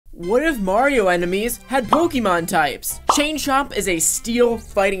What if Mario enemies had Pokemon types? Chain Chomp is a steel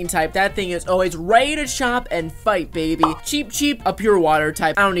fighting type. That thing is always ready to chomp and fight, baby. Cheep Cheep, a pure water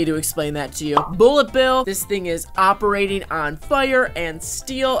type. I don't need to explain that to you. Bullet Bill, this thing is operating on fire and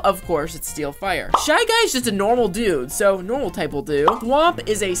steel. Of course, it's steel fire. Shy Guy's just a normal dude, so normal type will do. Thwomp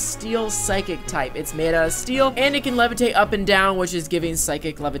is a steel psychic type. It's made out of steel, and it can levitate up and down, which is giving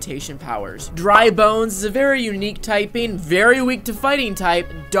psychic levitation powers. Dry Bones is a very unique typing, very weak to fighting type,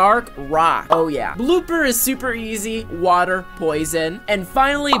 Dark Rock. Oh yeah. Blooper is super easy, water, poison. And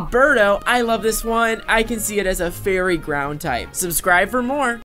finally, Birdo, I love this one. I can see it as a fairy ground type. Subscribe for more.